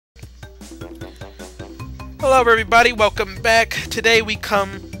Hello everybody, welcome back. Today we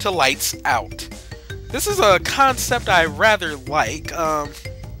come to Lights Out. This is a concept I rather like.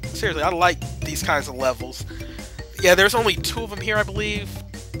 Seriously, I like these kinds of levels. Yeah, there's only 2 of them here, I believe.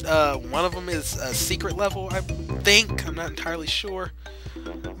 One of them is a secret level, I think. I'm not entirely sure.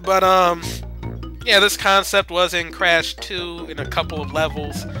 But, yeah, this concept was in Crash 2 in a couple of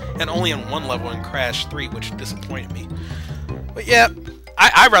levels, and only in one level in Crash 3, which disappointed me. But yeah,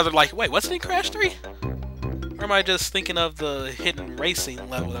 I rather like... Wait, what's it in Crash 3? Or am I just thinking of the hidden racing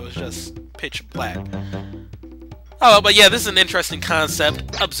level that was just pitch black? Oh, but yeah, this is an interesting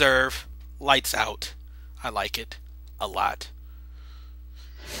concept. Observe. Lights out. I like it a lot.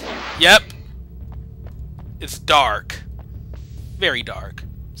 Yep. It's dark. Very dark.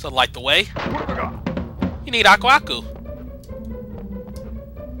 So light the way. You need Aku Aku.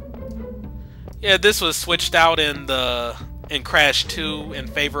 Yeah, this was switched out in Crash 2 in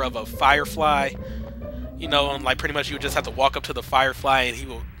favor of a Firefly. You know, like pretty much you would just have to walk up to the Firefly and he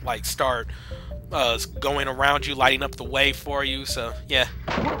will like start going around you, lighting up the way for you. So yeah,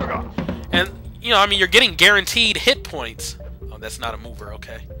 and you know, I mean, you're getting guaranteed hit points. Oh, that's not a mover,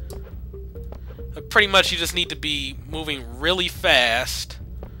 okay. Pretty much you just need to be moving really fast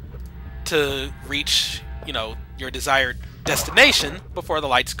to reach, you know, your desired destination before the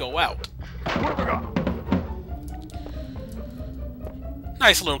lights go out.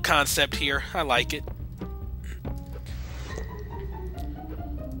 Nice little concept here. I like it.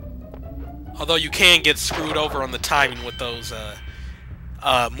 Although you can get screwed over on the timing with those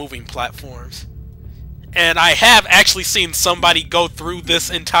moving platforms. And I have actually seen somebody go through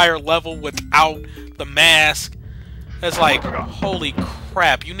this entire level without the mask. It's like, holy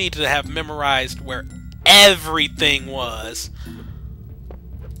crap, you need to have memorized where everything was.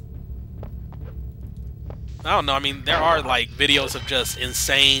 I don't know, I mean, there are like videos of just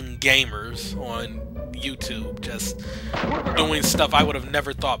insane gamers on YouTube just doing stuff I would have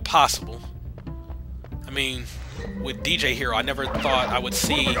never thought possible. I mean, with DJ Hero, I never thought I would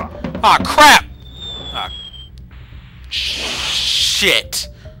see... Ah, crap! Ah, shit!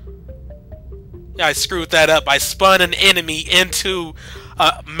 Yeah, I screwed that up. I spun an enemy into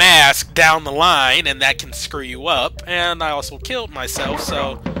a mask down the line, and that can screw you up. And I also killed myself,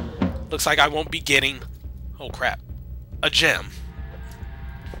 so... Looks like I won't be getting... Oh, crap. A gem.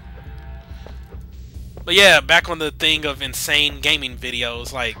 But yeah, back on the thing of insane gaming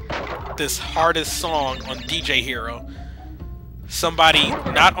videos, like... this hardest song on DJ Hero. Somebody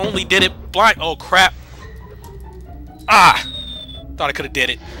not only did it blind... Oh, crap. Ah! Thought I could have did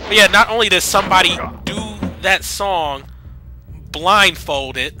it. But yeah, not only did somebody do that song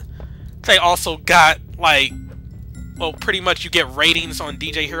blindfolded, they also got, like... Well, pretty much you get ratings on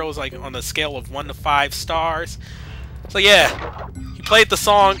DJ Heroes, like, on a scale of 1 to 5 stars. So yeah, he played the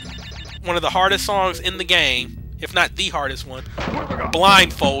song, one of the hardest songs in the game, if not the hardest one,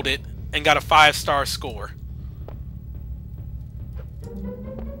 blindfolded, and got a 5-star score.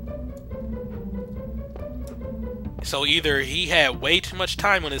 So either he had way too much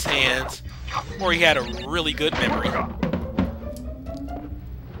time on his hands, or he had a really good memory.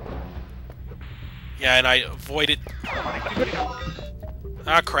 Yeah, and I avoided...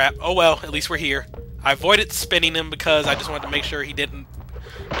 Ah, crap. Oh well, at least we're here. I avoided spinning him because I just wanted to make sure he didn't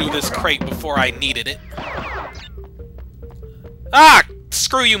do this crate before I needed it. Ah!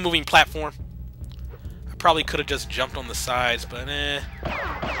 Screw you, moving platform. I probably could have just jumped on the sides, but eh.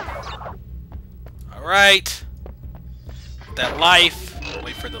 Alright. That life.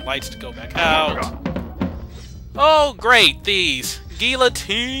 Wait for the lights to go back out. Oh, great, these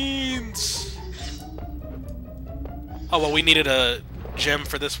guillotines. Oh, well, we needed a gem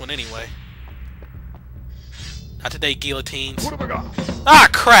for this one anyway. Not today, guillotines. Ah,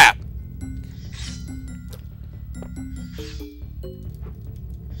 crap!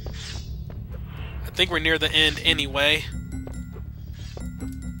 I think we're near the end anyway.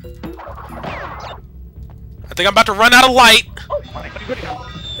 I think I'm about to run out of light.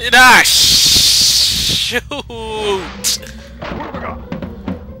 Ah, shoot!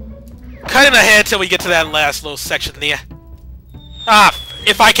 Cutting ahead till we get to that last little section there. Ah,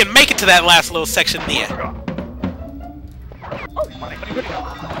 if I can make it to that last little section there.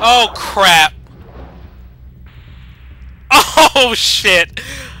 Oh, crap. Oh, shit.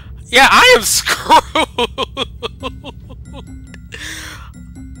 Yeah, I am screwed.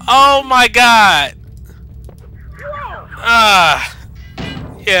 Oh my god.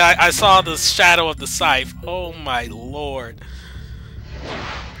 Yeah, I saw the shadow of the scythe. Oh my lord.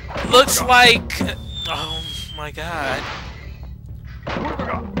 Looks like... Oh my god.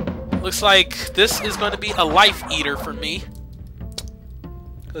 Looks like this is going to be a life eater for me.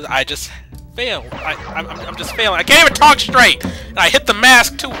 Because I just failed. I'm just failing. I can't even talk straight! And I hit the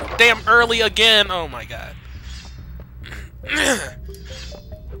mask too damn early again. Oh my god.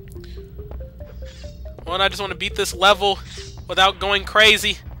 Well, I just want to beat this level without going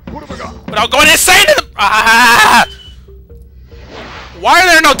crazy. Without going insane in the... Ah! Why are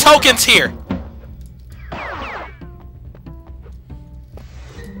there no tokens here?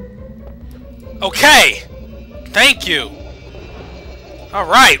 Okay. Thank you.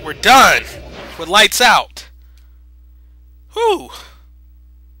 Alright, we're done. With lights out. Whew.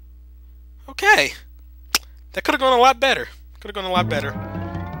 Okay. That could have gone a lot better. Could have gone a lot better.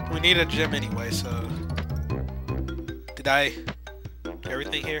 We needed a gym anyway, so... Did I... get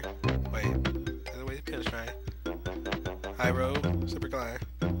everything here? Wait. That's the way the pin's trying. High row. Super climb.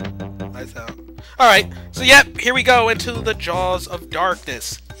 Lights out. Alright. So, yep. Here we go into the Jaws of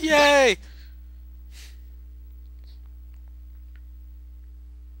Darkness. Yay!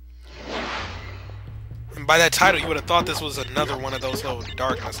 And by that title, you would have thought this was another one of those little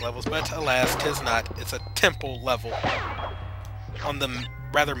darkness levels, but alas, 'tis not. It's a temple level on the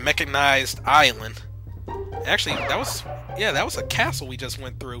rather mechanized island. Actually, that was a castle we just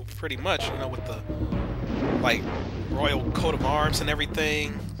went through, pretty much, you know, with the, like, royal coat of arms and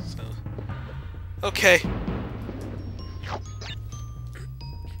everything. So, okay.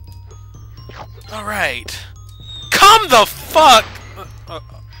 Alright. Come the fuck!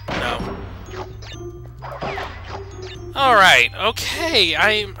 No. Alright, okay,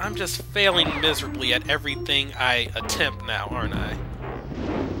 I'm just failing miserably at everything I attempt now, aren't I?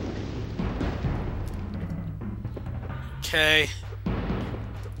 Okay.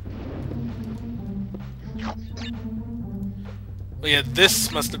 Well, yeah,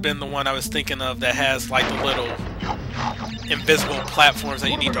 this must have been the one I was thinking of that has, like, the little invisible platforms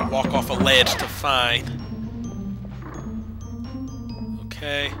that you need to walk off a ledge to find.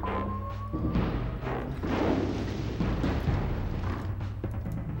 Okay.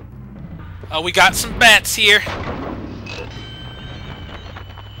 We got some bats here.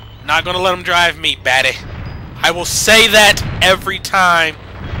 Not gonna let them drive me, batty. I will say that every time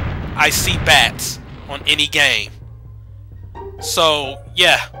I see bats on any game. So,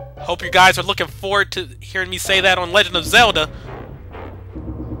 yeah. Hope you guys are looking forward to hearing me say that on Legend of Zelda.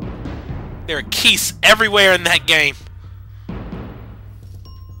 There are keys everywhere in that game.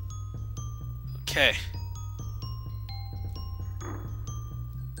 Okay.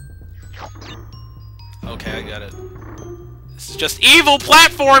 Okay, I got it. This is just evil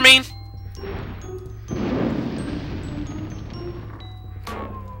platforming!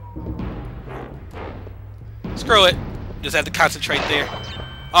 Screw it. Just have to concentrate there.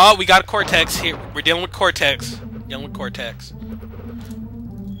 Oh, we got a Cortex here. We're dealing with Cortex. Dealing with Cortex.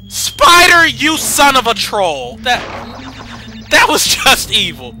 Spider, you son of a troll! That was just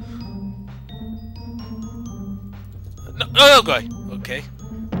evil. No, okay. Okay.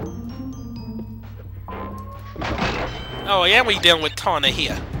 Oh, yeah, we dealing with Tawna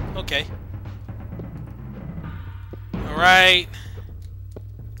here. Okay. Alright.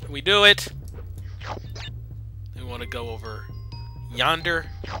 Can we do it? We want to go over yonder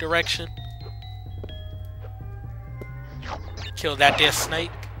direction. Kill that there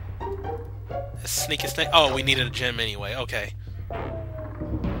snake. That sneaky snake. Oh, we needed a gem anyway. Okay.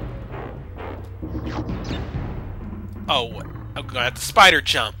 Oh, I'm gonna have to spider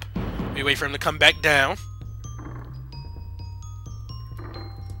jump. We wait for him to come back down.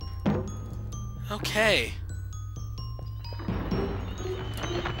 Okay.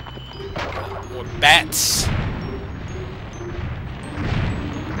 More bats. I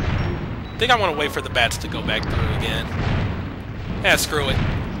think I want to wait for the bats to go back through again. Yeah, screw it.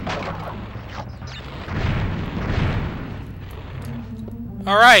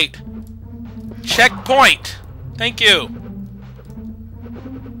 Alright. Checkpoint. Thank you.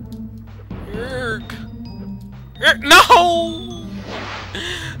 No!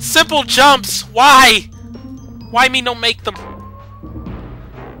 Simple jumps. Why? Why me no make them?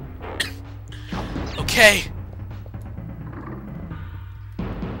 Okay.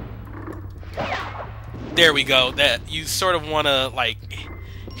 There we go. That you sort of want to like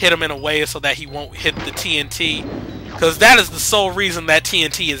hit him in a way so that he won't hit the TNT, because that is the sole reason that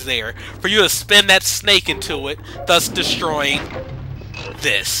TNT is there, for you to spin that snake into it, thus destroying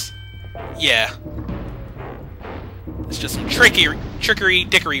this. Yeah. It's just some trickery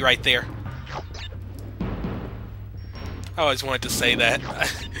dickery right there. I always wanted to say that.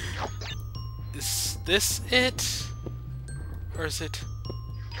 Is this it? Or is it?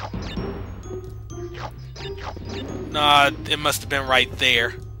 Nah, it must have been right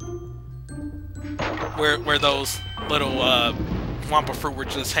there. Where those little Wampa fruit were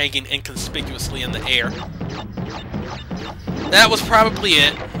just hanging inconspicuously in the air. That was probably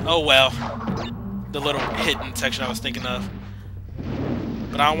it. Oh well. The little hidden section I was thinking of.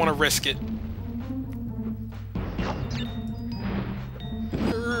 But I don't want to risk it.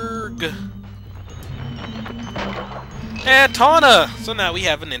 And Tawna! So now we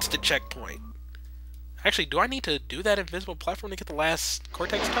have an instant checkpoint. Actually, do I need to do that invisible platform to get the last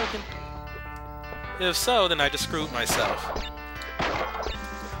Cortex token? If so, then I just screwed myself.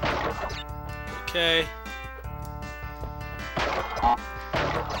 Okay.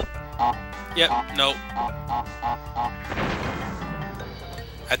 Yep, nope.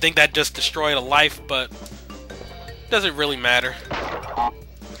 I think that just destroyed a life, but doesn't really matter. Oh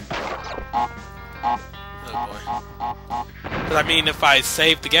boy. Because I mean, if I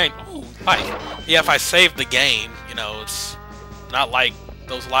save the game... Ooh, life. Yeah, if I save the game, you know, it's not like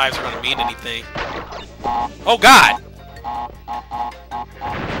those lives are going to mean anything. Oh god!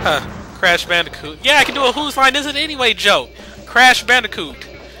 Huh. Crash Bandicoot. Yeah, I can do a Whose Line Is It Anyway joke. Crash Bandicoot.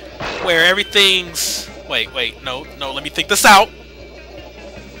 Where everything's... Wait, no, let me think this out.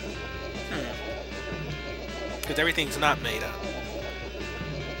 Because everything's not made up.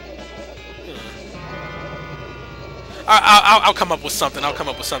 I'll come up with something.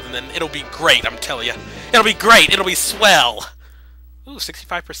 And it'll be great, I'm telling you. It'll be great. It'll be swell. Ooh,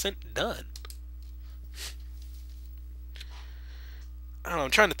 65% done. I don't know,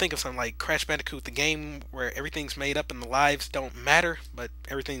 I'm trying to think of something like Crash Bandicoot, the game where everything's made up and the lives don't matter, but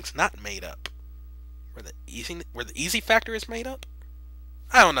everything's not made up. Where the easy factor is made up?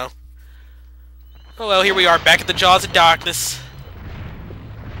 I don't know. Oh well, here we are, back at the jaws of darkness.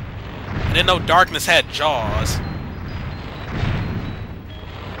 I didn't know darkness had jaws.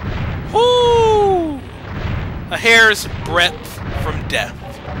 Whoo! A hair's breadth from death.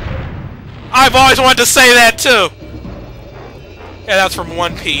 I've always wanted to say that too! Yeah, that's from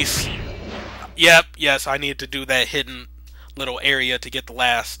One Piece. Yep, yes, I need to do that hidden little area to get the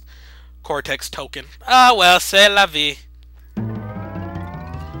last Cortex token. Ah, well, c'est la vie.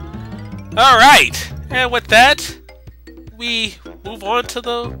 Alright, and with that, we move on to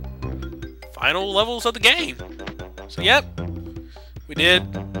the final levels of the game. So, yep, we did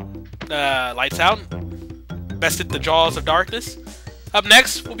Lights Out, bested the Jaws of Darkness. Up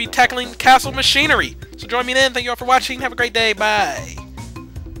next, we'll be tackling Castle Machinery. So join me then. Thank you all for watching. Have a great day. Bye.